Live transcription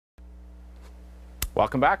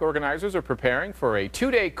Welcome back. Organizers are preparing for a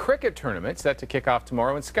two-day cricket tournament set to kick off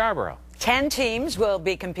tomorrow in Scarborough. 10 teams will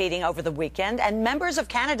be competing over the weekend, and members of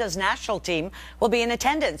Canada's national team will be in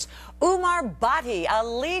attendance. Umar Bhatti, a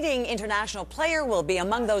leading international player, will be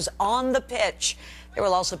among those on the pitch. There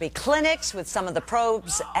will also be clinics with some of the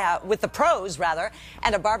pros,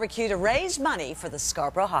 and a barbecue to raise money for the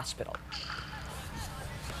Scarborough Hospital.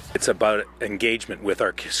 It's about engagement with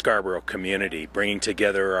our Scarborough community, bringing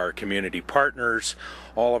together our community partners,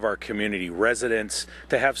 all of our community residents,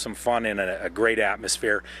 to have some fun in a great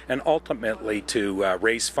atmosphere, and ultimately to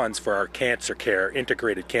raise funds for our cancer care,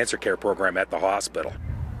 integrated cancer care program at the hospital.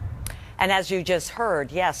 And as you just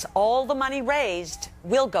heard, yes, all the money raised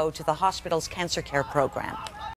will go to the hospital's cancer care program.